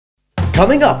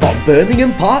Coming up on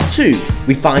Birmingham Part 2,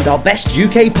 we find our best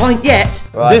UK pint yet.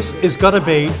 Right. This has got to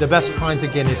be the best pint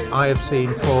of Guinness I have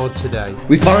seen poured today.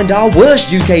 We find our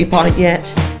worst UK pint yet.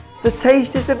 The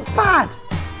taste isn't bad.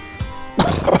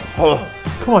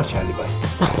 Come on, Charlie boy.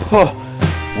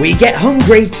 We get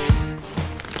hungry.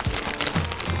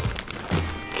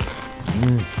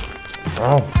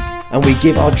 And we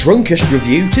give our drunkest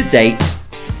review to date.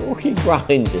 Fucking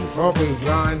grinders. Fucking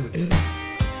grinders.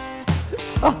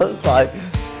 Sounds like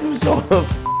some sort of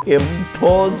fucking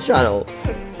porn channel.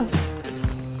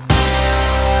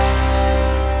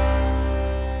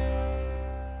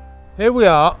 Here we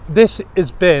are. This has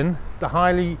been the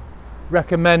highly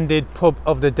recommended pub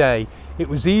of the day. It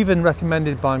was even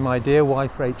recommended by my dear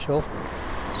wife Rachel,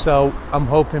 so I'm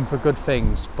hoping for good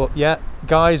things. But yeah,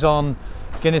 guys on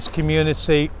Guinness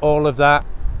community, all of that,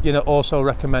 you know, also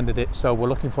recommended it, so we're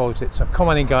looking forward to it. So come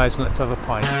on in guys and let's have a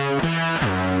pint.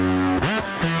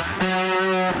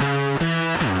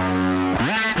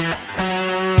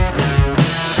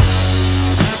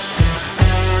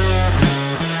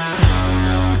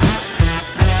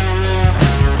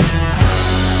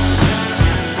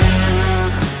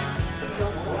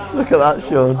 Look at that,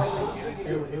 Sean.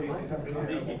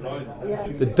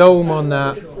 The dome on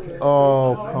that.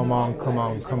 Oh, come on, come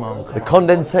on, come on. The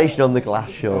condensation on the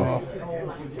glass, Sean.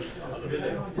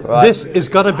 Right. This has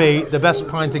got to be the best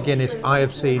pint of Guinness I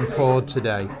have seen poured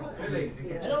today.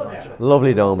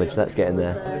 Lovely domage, let's get in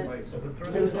there.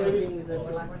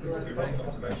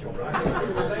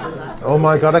 Oh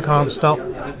my God, I can't stop.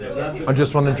 I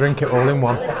just want to drink it all in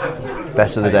one.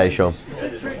 Best of the day, Sean.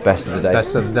 Best of the day.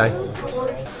 Best of the day.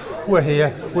 We're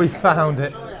here, we found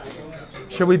it.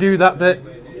 Shall we do that bit?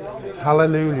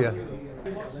 Hallelujah.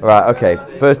 Right, okay,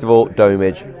 first of all,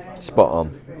 domage, spot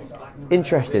on.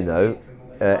 Interesting though,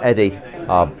 Eddie,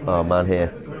 our man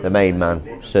here, the main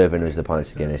man serving us the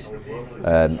pints of Guinness,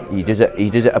 he does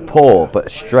it a pour,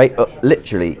 but straight up,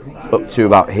 literally up to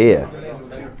about here.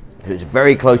 So it's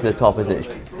very close to the top, isn't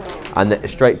it? And a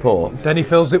straight pour. Then he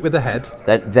fills it with the head.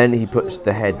 Then he puts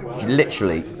the head,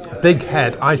 literally. Big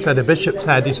head. I said a bishop's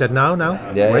head. He said no, no.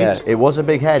 Yeah, wait. yeah. It was a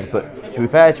big head, but to be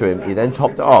fair to him, he then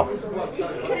topped it off,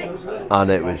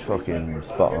 and it was fucking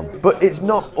spot on. But it's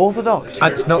not orthodox.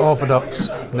 It's not orthodox.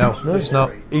 No, it's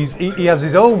not. He has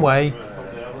his own way.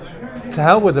 To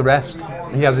hell with the rest.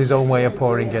 He has his own way of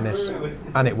pouring Guinness,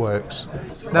 and it works.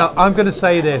 Now, I'm going to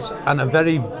say this, and I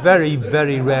very, very,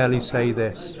 very rarely say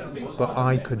this, but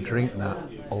I could drink that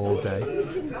all day.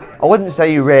 I wouldn't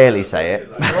say you rarely say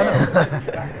it.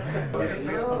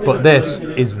 But this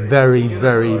is very,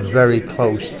 very, very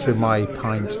close to my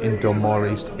pint in Dunmore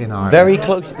East in Ireland. Very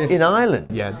close in Ireland?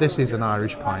 Yeah, this is an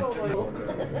Irish pint.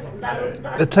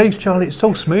 The taste, Charlie, it's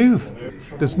so smooth.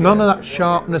 There's none of that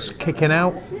sharpness kicking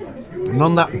out.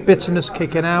 None of that bitterness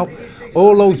kicking out.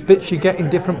 All those bits you get in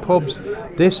different pubs.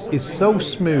 This is so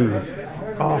smooth.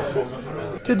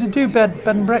 Oh, did you do bed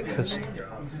and breakfast?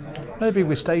 Maybe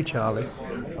we stay, Charlie.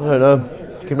 I don't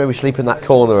know. You can maybe sleep in that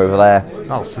corner over there.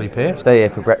 I'll sleep here. Stay here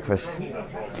for breakfast.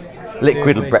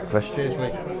 Liquid breakfast. Cheers,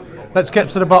 mate. Let's get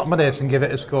to the bottom of this and give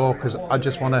it a score, because I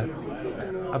just want to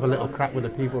have a little crack with the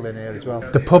people in here as well.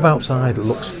 The pub outside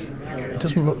it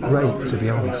doesn't look great, to be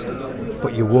honest.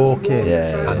 But you walk in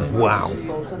and wow.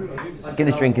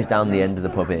 Guinness drinkers down the end of the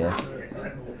pub here.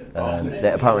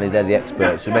 Apparently they're the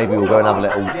experts, so maybe we'll go and have a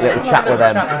little chat with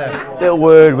them. Little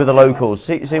word with the locals,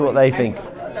 see what they think.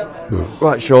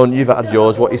 Right, Sean, you've had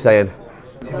yours. What are you saying?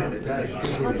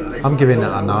 I'm giving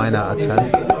that a 9 out of 10.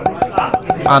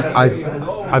 And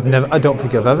I don't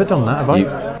think I've ever done that, have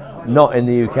I? Not in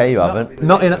the UK, you haven't.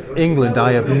 Not in England.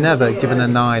 I have never given a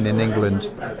 9 in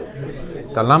England.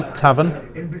 The Lamp Tavern.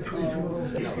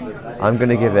 I'm going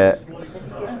to give it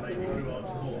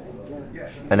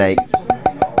an 8.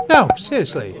 No,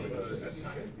 seriously.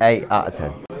 8 out of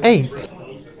 10. 8?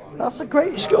 That's a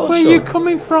great score, Where are you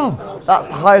coming from? That's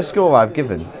the highest score I've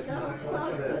given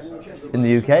in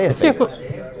the UK, I think. Yeah,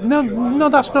 but no,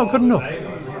 that's not good enough.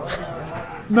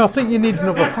 No, I think you need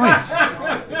another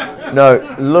pint.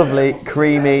 No, lovely,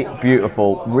 creamy,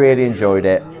 beautiful. Really enjoyed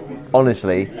it.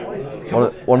 Honestly,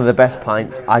 one of the best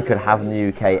pints I could have in the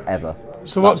UK ever.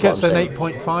 So what gets an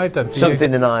 8.5 then for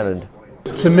Something in Ireland.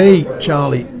 To me,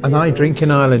 Charlie, and I drink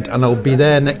in Ireland, and I'll be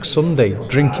there next Sunday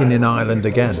drinking in Ireland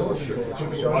again.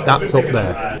 That's up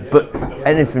there. But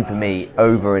anything for me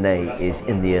over an 8 is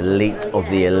in the elite of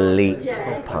the elite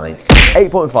pint.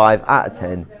 8.5 out of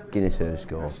 10, Guinnesseurs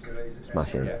score.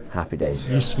 Smashing. Happy days.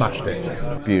 You smashed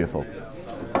it. Beautiful.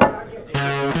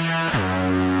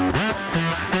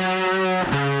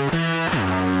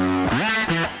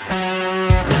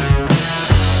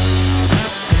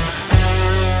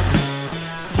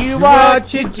 Do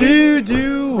what you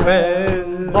do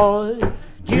well. Boy,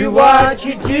 Do what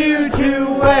you do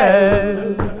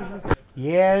well.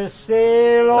 yes,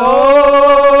 they'll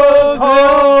Oh,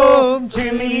 all come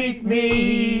to meet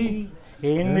me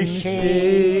in the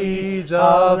shades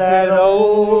of that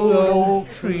old oak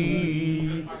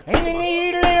tree. In a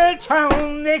neat little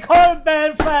town they call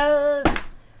Belfast.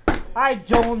 I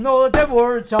don't know the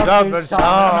words of this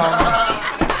song.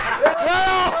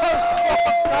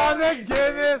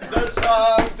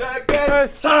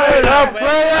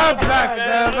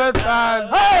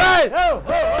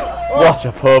 What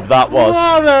a pub that was.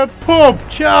 What a pub,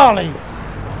 Charlie.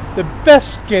 The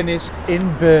best Guinness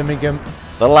in Birmingham.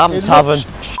 The Lamb It Tavern.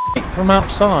 looks shit from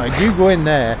outside. You go in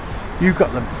there, you've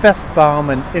got the best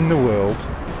barman in the world,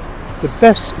 the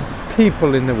best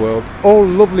people in the world, all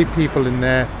lovely people in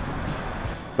there.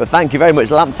 But thank you very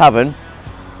much, Lamb Tavern.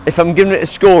 If I'm giving it a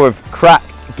score of crack,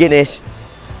 Guinness,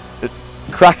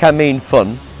 crack I mean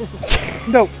fun.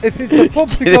 No, if it's a pub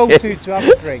to go to have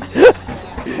a drink,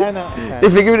 10 out of 10.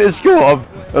 If you're giving it a score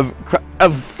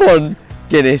of fun,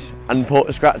 Guinness and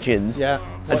porter scratchings, Yeah.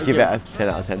 I'd give it a 10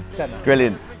 out of 10. 10 out of 10.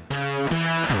 Brilliant.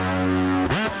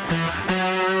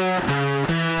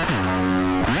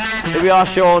 Here we are,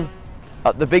 Sean,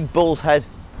 at the Big Bull's Head.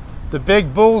 The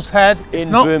Big Bull's Head. It's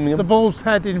In not Birmingham. the Bull's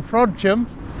Head in Frodsham,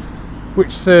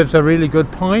 which serves a really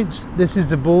good pint. This is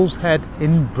the Bull's Head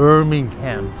in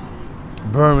Birmingham.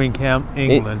 Birmingham,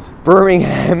 England.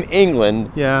 Birmingham,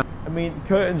 England. Yeah. I mean,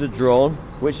 curtains are drawn,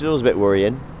 which is always a bit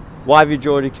worrying. Why have you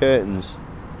drawn the curtains?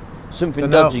 Something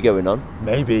Dunno. dodgy going on.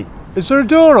 Maybe. Is there a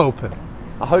door open?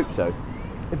 I hope so.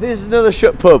 If there's another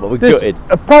shut pub, I'll be gutted.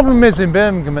 A problem is in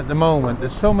Birmingham at the moment,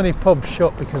 there's so many pubs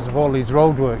shut because of all these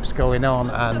roadworks going on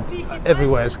and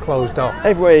everywhere's closed off.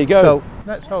 Everywhere you go. So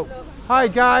let's hope. Hi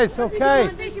guys, okay.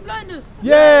 Peaky Blinders.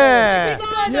 Yeah! Peaky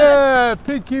Blinders. Yeah!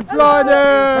 Peaky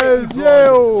Blinders!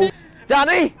 Yeah!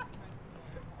 Danny?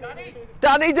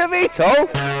 Danny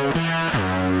DeVito?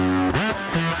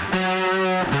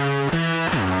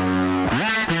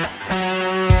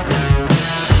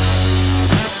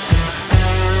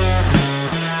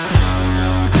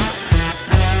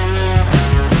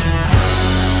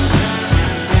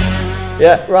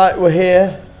 Yeah, right, we're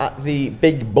here at the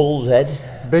Big Bull's Head.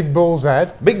 Big Bull's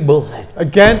Head. Big Bull's Head.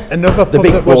 Again, another pub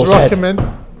Big that was Bull's Head. recommended.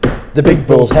 The Big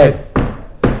Bull's Head.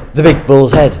 The Big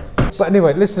Bull's Head. But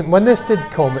anyway, listen, when this did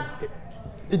come,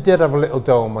 it did have a little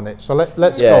dome on it. So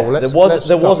let's Yeah, go. Let's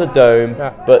there was a stop. dome,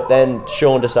 Yeah. but then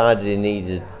Sean decided he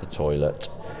needed the toilet.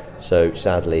 So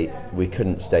sadly, we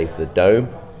couldn't stay for the dome.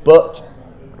 But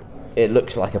it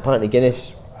looks like a pint of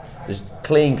Guinness. There's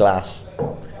clean glass.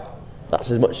 That's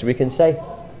as much as we can say.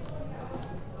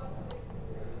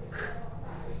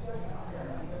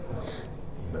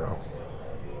 No.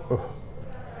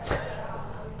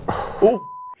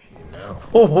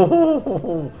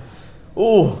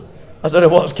 Oh, I don't know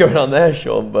what's going on there,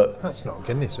 Sean, but That's not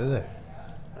Guinness, is it?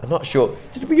 I'm not sure.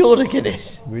 Did we order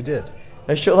Guinness? We did.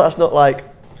 I'm sure that's not like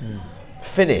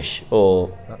Finnish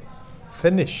or That's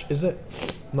Finnish, is it?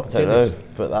 Not I don't Guinness. know,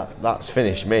 but that's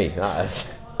Finnish me. That is.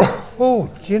 Oh,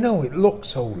 do you know, it looks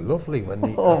so lovely when they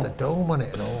had the dome on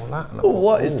it and all that. And I Oh, thought,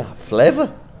 what is that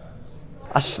flavour?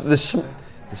 There's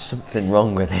something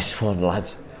wrong with this one,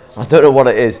 lads. I don't know what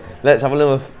it is. Let's have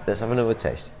another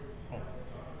taste.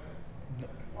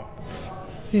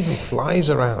 Even flies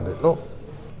around it, look.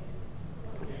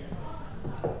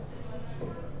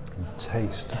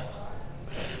 Taste.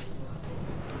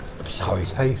 I'm sorry.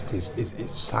 Taste is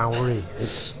soury.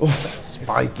 It's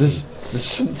spiky. There's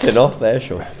something off there,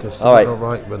 Sean. There's All right. something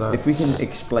all right with that. If we can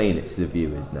explain it to the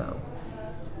viewers now,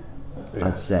 Yeah.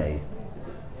 I'd say.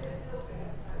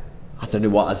 I don't know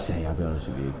what I'd say. I'll be honest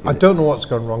with you. I don't know what's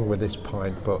gone wrong with this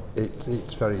pint, but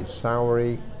it's very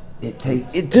soury.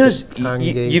 It does.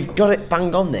 tangy. You've got it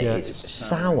bang on there. Yeah, it's it's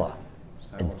sour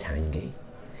and tangy,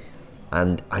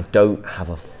 and I don't have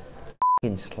a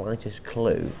f***ing slightest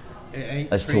clue It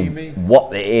ain't as creamy. to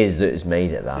what it is that has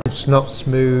made it that. It's not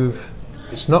smooth.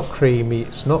 It's not creamy.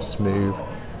 It's not smooth.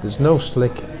 There's no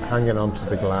slick hanging onto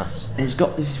the glass. It's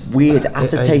got this weird It ain't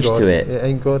aftertaste good. to it. It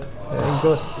ain't good. It ain't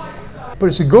good. But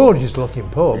it's a gorgeous looking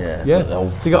pub. Yeah,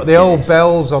 but They got the old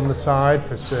bells on the side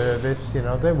for service. You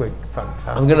know, they were fantastic.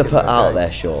 I'm going to in put their out day.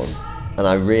 there, Sean, and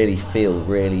I really feel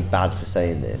really bad for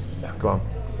saying this. Go on.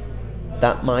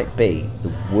 That might be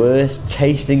the worst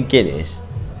tasting Guinness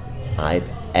I've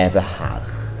ever had.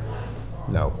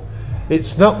 No,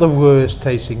 it's not the worst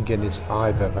tasting Guinness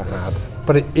I've ever had,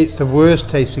 but it's the worst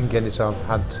tasting Guinness I've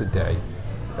had today.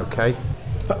 Okay.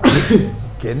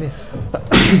 Guinness.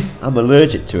 I'm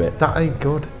allergic to it. That ain't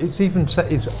good. It's even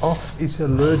said it's off. It's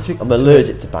allergic. I'm to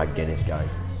allergic to bad Guinness, guys.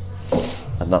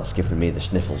 and that's giving me the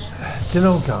sniffles. Do you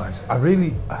know, guys,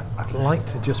 I'd like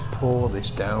to just pour this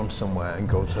down somewhere and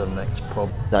go to the next pub.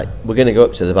 Like, we're going to go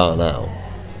up to the bar now,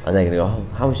 and they're going to go, oh,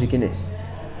 how's your Guinness?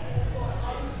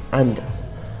 And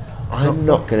I'm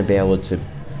not going to be able to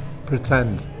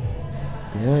pretend.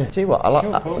 Yeah. See what I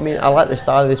like the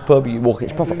style of this pub. You walk,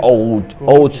 it's proper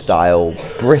old style,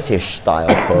 British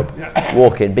style pub.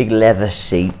 Walk in, big leather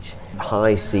seats,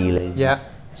 high ceilings,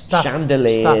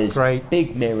 chandeliers, great.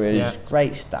 Big mirrors,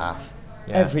 great staff,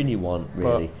 everything you want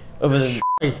really. But other than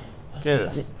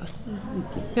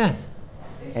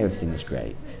everything's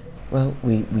great. Well,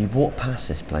 we walked past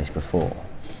this place before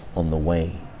on the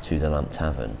way to the Lamp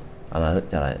Tavern, and I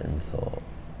looked at it and thought,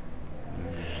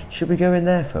 should we go in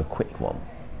there for a quick one?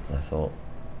 And I thought,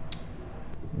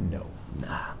 no.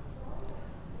 Nah.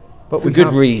 But for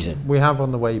good reason. We have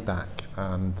on the way back,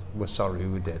 and we're sorry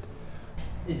we did.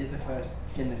 Is it the first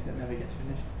Guinness that never gets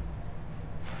finished?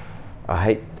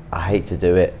 I hate to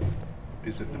do it.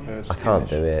 Is it the first? I can't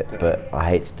do it, but I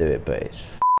hate to do it, but it's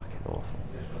fucking awful.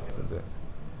 Is it?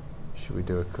 Should we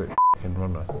do a quick fucking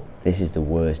runner? This is the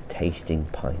worst tasting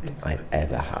pint I've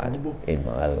ever had in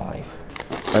my life.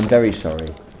 I'm very sorry.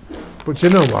 But you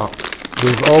know what?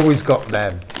 We've always got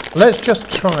them. Let's just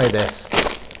try this.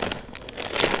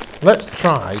 Let's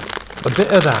try a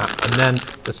bit of that and then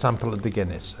a sample of the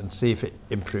Guinness and see if it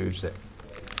improves it.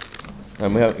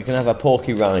 And we can have a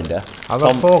porky rinder. Have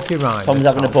a porky rinder. Tom's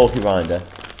having a porky rinder.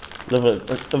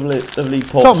 Lovely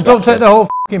pork. Tom, don't take the whole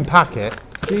fucking packet.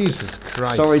 Jesus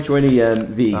Christ. Sorry to any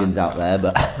vegans out there,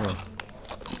 but...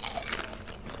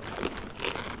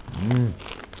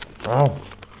 Oh.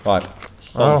 Right,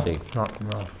 salty.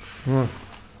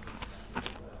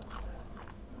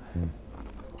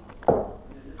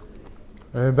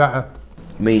 Any better?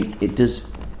 I mean, it does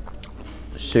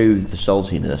soothe the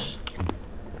saltiness,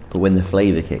 but when the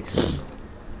flavour kicks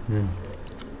in,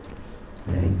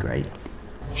 it ain't great.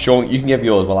 Sean, you can give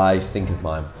yours while I think of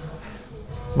mine.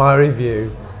 My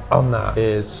review on that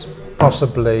is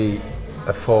possibly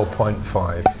a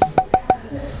 4.5.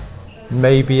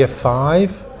 Maybe a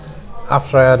 5.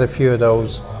 After I had a few of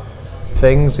those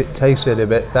things, it tasted a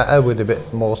bit better with a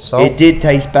bit more salt. It did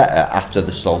taste better after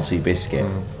the salty biscuit.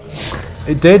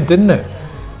 It did, didn't it?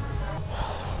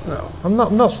 No, I'm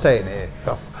not staying here.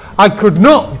 I could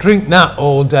not drink that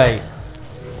all day.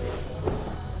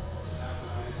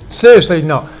 Seriously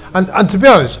not. And to be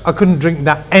honest, I couldn't drink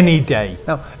that any day.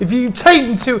 Now, if you take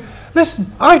me to...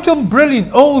 Listen, I've done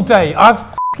brilliant all day.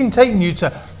 I've fucking taken you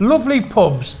to lovely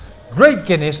pubs, great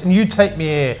Guinness, and you take me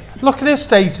here. Look at the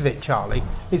state of it, Charlie.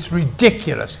 It's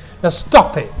ridiculous. Now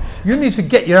stop it. You need to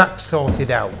get your act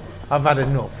sorted out. I've had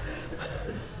enough.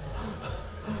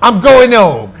 I'm going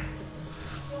home.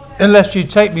 Unless you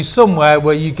take me somewhere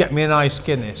where you get me a nice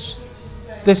Guinness.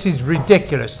 This is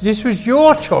ridiculous. This was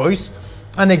your choice.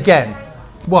 And again,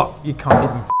 what? You can't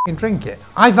even fucking drink it.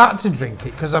 I've had to drink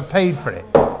it because I've paid for it.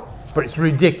 But it's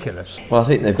ridiculous. Well, I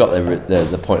think they've got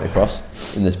the point across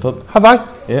in this pub. Have I?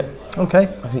 Yeah. Okay.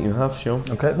 I think you have, Sean.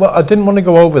 Okay. Well, I didn't want to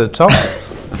go over the top.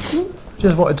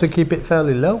 Just wanted to keep it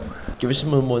fairly low. Give us some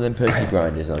more than Peaky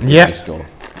Blinders. I'll give Yeah. you a score.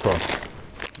 Go on.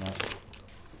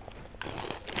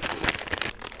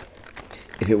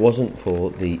 If it wasn't for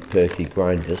the Peaky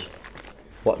Blinders,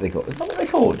 what are they called? Is that what they're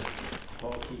called?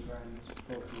 Porky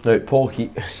Grinders. No, Porky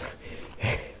Grinders.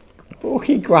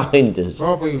 Porky Grinders.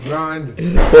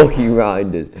 Porky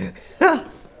Grinders.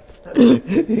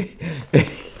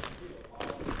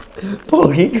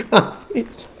 Porky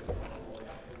Grinders.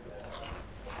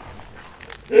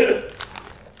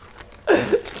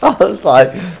 Sounds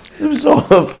like some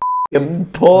sort of f***ing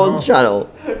porn channel.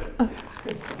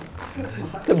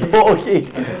 The Porky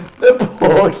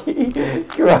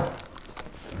Grinders.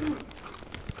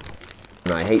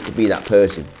 I hate to be that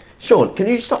person. Sean, can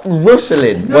you stop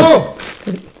rustling? No!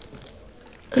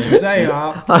 There you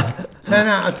are. 10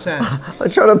 out of 10. I'm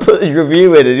trying to put this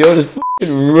review in and you're just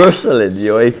f***ing rustling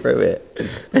your way through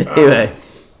it. Anyway.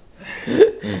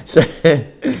 So,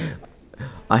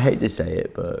 I hate to say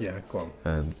it, but... Yeah, go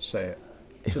on. Say it.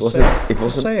 If it wasn't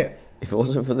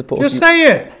for the Porky... Just say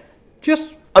it.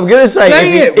 Just... I'm going to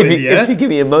say it, if you give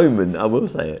me a moment, I will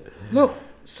say it. Look,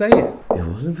 say it. If it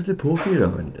wasn't for the Porky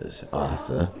Grinders,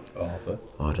 Arthur,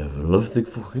 I'd have loved the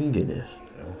fucking Guinness.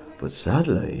 But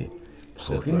sadly,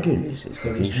 fucking Guinness is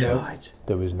fucking shite.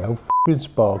 There was no fucking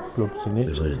spark plugs in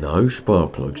it. There was no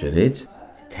spark plugs in it. It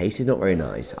tasted not very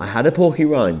nice. I had a Porky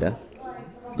Rinder.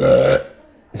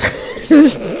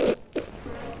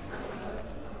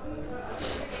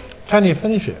 Can you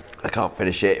finish it? I can't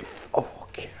finish it. Oh,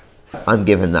 fuck you. I'm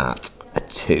giving that a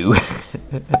 2.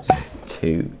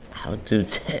 2 out of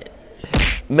 10.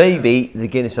 maybe the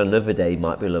Guinness on another day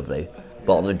might be lovely,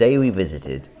 but on the day we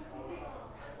visited,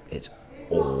 it's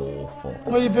awful.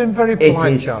 Well, you've been very It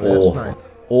polite, is Charlie. awful. That's nice.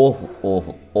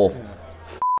 Awful.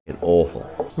 F***ing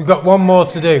awful. We've got one more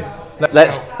to do.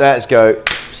 Let's go.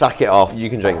 Sack it off. You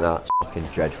can drink that. It's fucking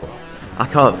dreadful. I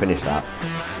can't finish that.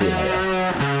 See you later.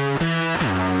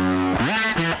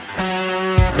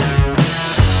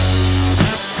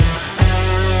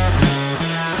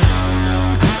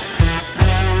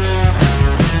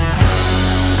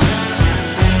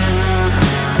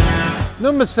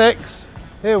 Number 6,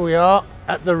 here we are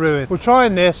at the ruin. We're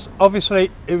trying this. Obviously,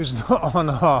 it was not on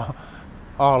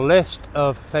our list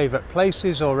of favourite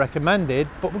places or recommended,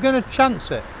 but we're going to chance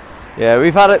it. Yeah,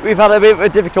 we've had a bit of a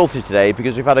difficulty today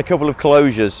because we've had a couple of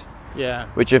closures. Yeah.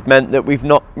 Which have meant that we've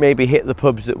not maybe hit the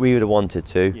pubs that we would have wanted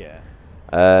to. Yeah.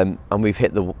 And we've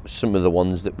hit some of the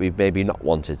ones that we've maybe not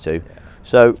wanted to. Yeah.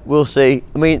 So we'll see.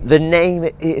 I mean, the name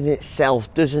in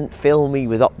itself doesn't fill me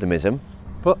with optimism.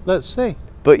 But let's see.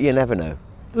 But you never know.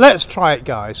 Let's try it,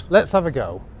 guys. Let's have a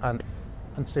go and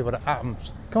see what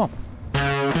happens. Come on.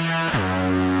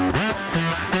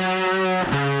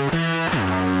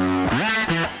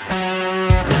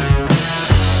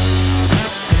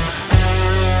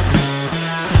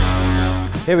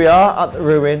 Here we are at the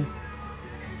ruin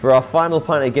for our final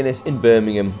pint of Guinness in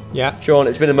Birmingham. Yeah. Sean,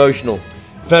 it's been emotional.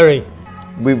 Very.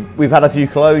 We've had a few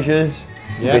closures.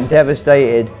 Yeah. We've been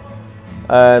devastated,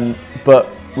 but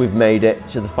we've made it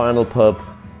to the final pub.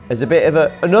 There's a bit of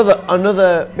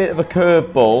another bit of a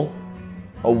curveball,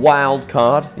 a wild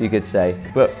card, you could say.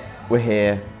 But we're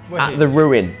here at the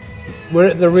ruin. We're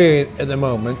at the ruin at the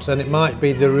moment, and it might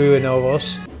be the ruin of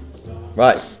us.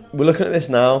 Right, we're looking at this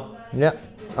now. Yeah.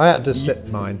 I had to sip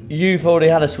mine. You've already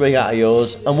had a swig out of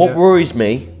yours, and what worries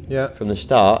me from the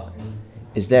start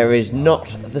is there is not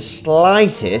the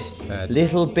slightest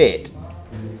little bit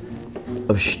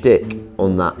of shtick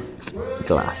on that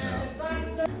glass.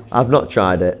 I've not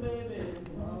tried it,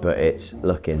 but it's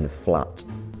looking flat.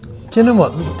 Do you know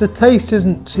what? The taste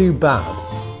isn't too bad,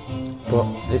 but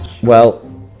it's... Well,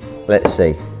 let's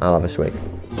see. I'll have a swig.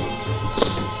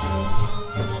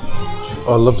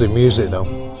 Oh, I love the music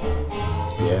though.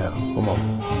 Yeah, come on.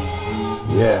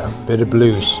 Yeah, bit of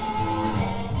blues.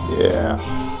 Yeah.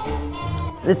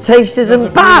 The taste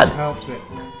isn't bad.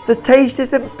 The taste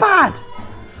isn't bad.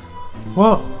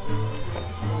 What?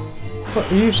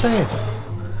 What are you saying?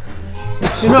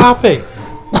 You're not happy?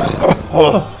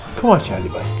 Oh, come on, Charlie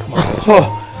boy. Come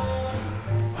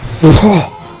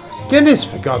on. Guinness,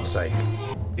 for God's sake.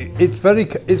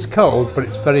 It's cold, but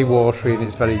it's very watery and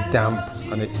it's very damp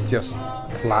and it's just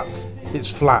flat. It's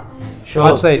flat. Sure.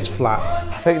 I'd say it's flat.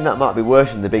 I think that might be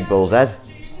worse than the big bull's head.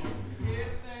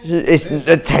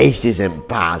 The taste isn't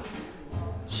bad.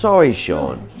 Sorry,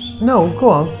 Sean. No, go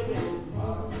on.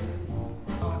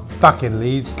 Back in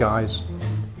Leeds, guys.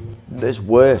 It's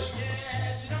worse.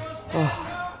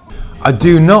 I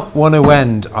do not want to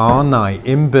end our night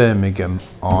in Birmingham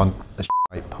on a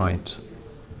shite pint.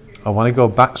 I want to go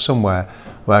back somewhere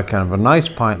where I can have a nice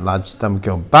pint, lads, then we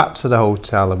go back to the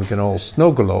hotel and we can all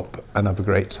snuggle up and have a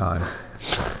great time.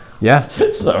 Yeah?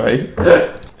 Sorry.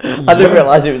 I didn't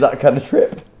realise it was that kind of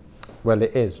trip. Well,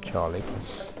 it is, Charlie.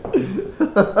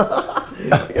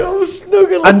 You're all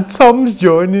snuggle up. And Tom's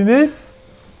joining in.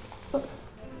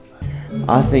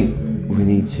 I think we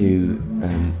need to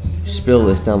spill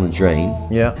this down the drain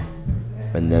Yeah.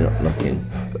 when they're not looking.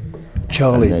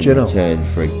 Charlie, And do you then know? return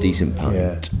for a decent pint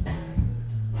Yeah.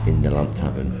 in the Lamp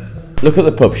Tavern. Look at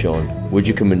the pub, Sean. Would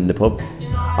you come in the pub?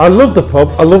 I love the pub.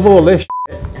 I love all this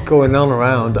going on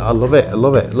around. I love it. I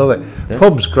love it. I love it. Yeah.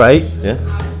 Pub's great. Yeah.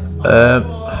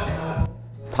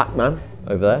 Pac-Man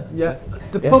over there. Yeah.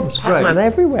 The Yeah. pub's great. Pac-Man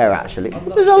everywhere, actually.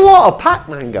 There's a lot of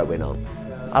Pac-Man going on.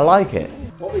 I like it.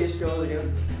 What were your scores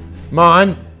again?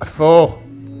 Mine, a 4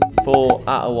 4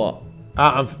 out of what?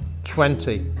 out of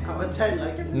 20. Out of 10,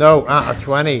 like. No, out of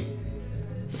 20.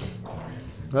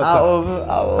 That's Out a,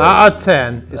 of out of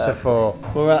 10, it's a 4.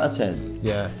 4 out of 10.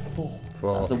 Yeah. 4.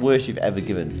 That's the worst you've ever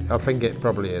given. I think it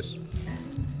probably is.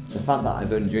 The fact that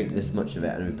I've only drank this much of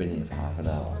it and we've been here for half an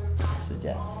hour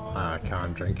suggests. I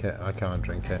can't drink it. I can't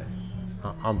drink it.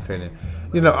 I'm feeling.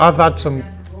 You know, I've had some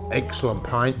excellent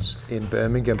pints in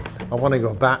Birmingham. I want to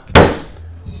go back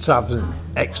to have some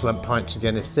excellent pints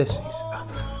again. It's this.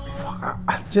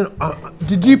 Do you know,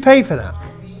 did you pay for that?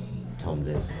 Tom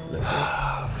did. Look.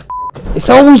 It's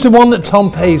always the one that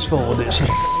Tom pays for that's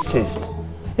shitest,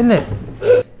 isn't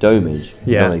it? Domage,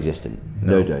 Yeah. non-existent.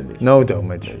 No domage. No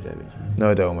domage. No domage.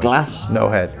 No domage. Glass? No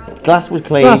head. Glass was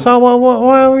clean. Glass, oh,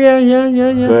 well, yeah,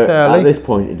 but fairly. at this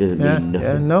point it doesn't Yeah, mean nothing.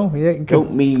 yeah, no, yeah,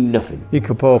 Don't mean nothing. you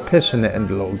could pour piss in it and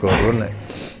it'll look good, wouldn't it?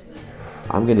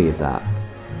 I'm going to give that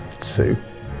 2.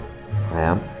 I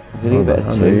am. I'm going to give it a 2.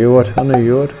 I knew you would. I knew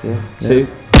you would. Yeah, 2.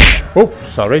 Oh,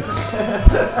 sorry. You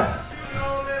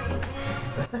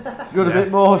got a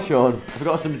bit more, Sean? I've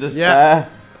got some to spare. Yeah.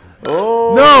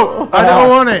 Oh! No, I don't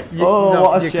want it.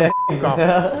 What a shame.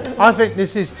 I think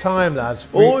this is time, lads.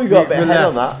 You got a bit ahead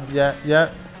on that. Yeah, yeah.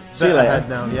 See you Bit later. ahead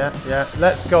now, yeah.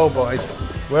 Let's go, boys.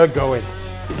 We're going.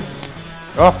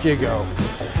 Off you go.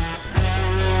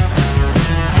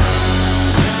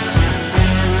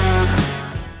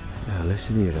 Now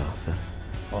listen here, Arthur.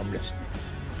 I'm listening.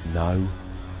 No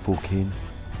fucking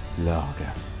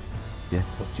lager. Yeah?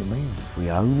 What do you mean? We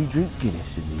only drink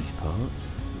Guinness in these parts.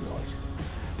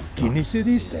 Guinness it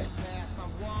is then.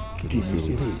 Guinness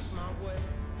it is.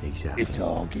 Exactly. It's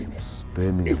all Guinness.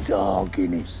 Birmingham. It's all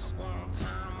Guinness.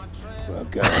 We're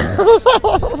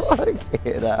going.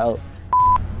 Get out.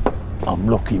 I'm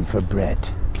looking for bread.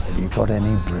 Have you got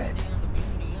any bread?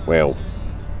 Well,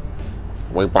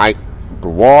 we bake the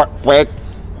white bread,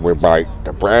 we bake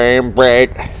the brown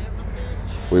bread,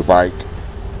 we bake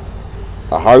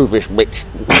a hovis mix.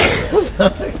 I'm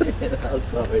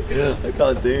sorry, I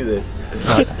can't do this.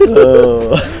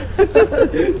 Oh.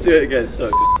 Do it again,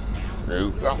 sorry.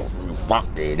 You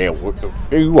fucking hell,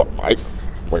 do what, mate?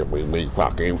 We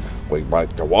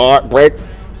bake the white bread,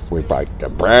 we bake the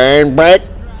brown bread,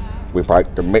 we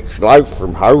bake the mixed loaf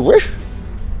from hovis.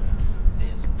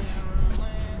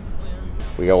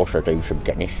 We also do some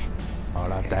Guinness.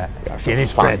 I'll have that. Yeah, some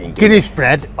Guinness fucking bread. Guinness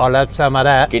bread. I'll have some of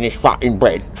that. Guinness fucking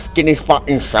bread. Guinness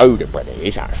fucking soda bread it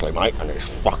is actually, mate, and it's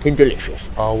fucking delicious.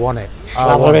 I want it.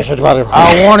 I want it I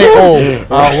want it all.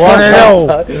 I want it all.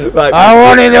 Right, I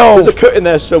want it all. there's a cut in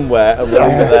there somewhere, and we'll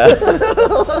leave it there.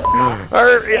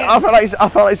 I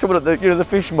felt like someone at the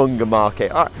fishmonger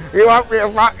market. You want me to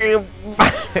fucking...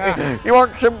 you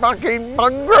want some fucking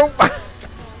mongrel?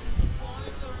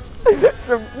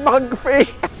 Some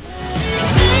mugfish?